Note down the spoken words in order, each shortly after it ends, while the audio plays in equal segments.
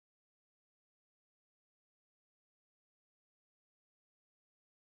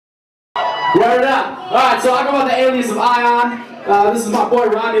Word up. Alright, so I go about the alias of Ion. This is my boy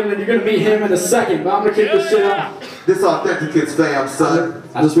Ronnie, and you're gonna meet him in a second, but I'm gonna kick this shit up. This authenticates fam, son.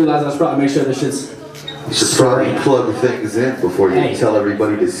 I just realized I should probably make sure this shit's... You should probably plug things in before you tell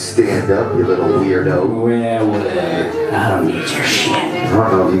everybody to stand up, you little weirdo. Well, whatever. I don't need your shit. I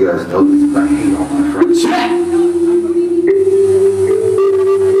don't know if you guys know this, but I hate all my friends. Check!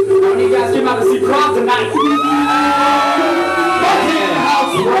 I need you guys came out to see Prof tonight. Fuck in the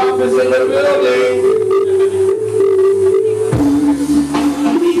house, Prof is in the building.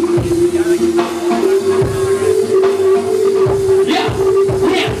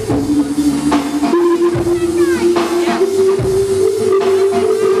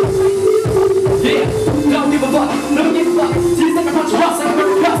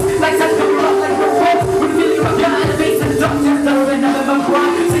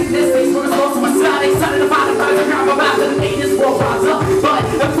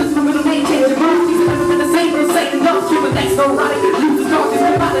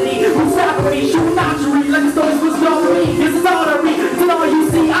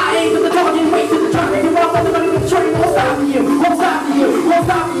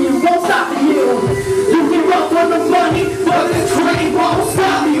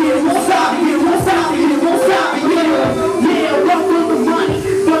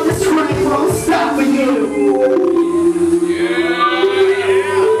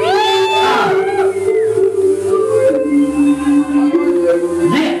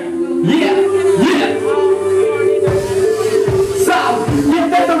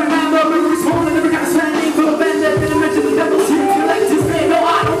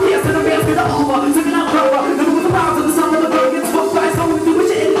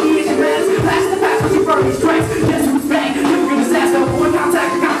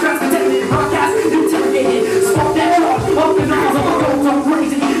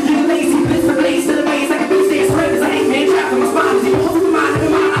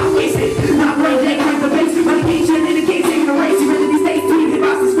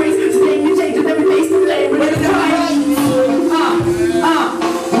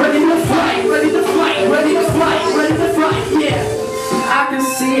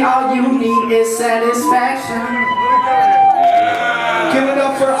 All you need is satisfaction. Give it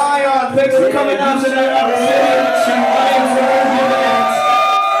up for Ion. Thanks for coming out tonight.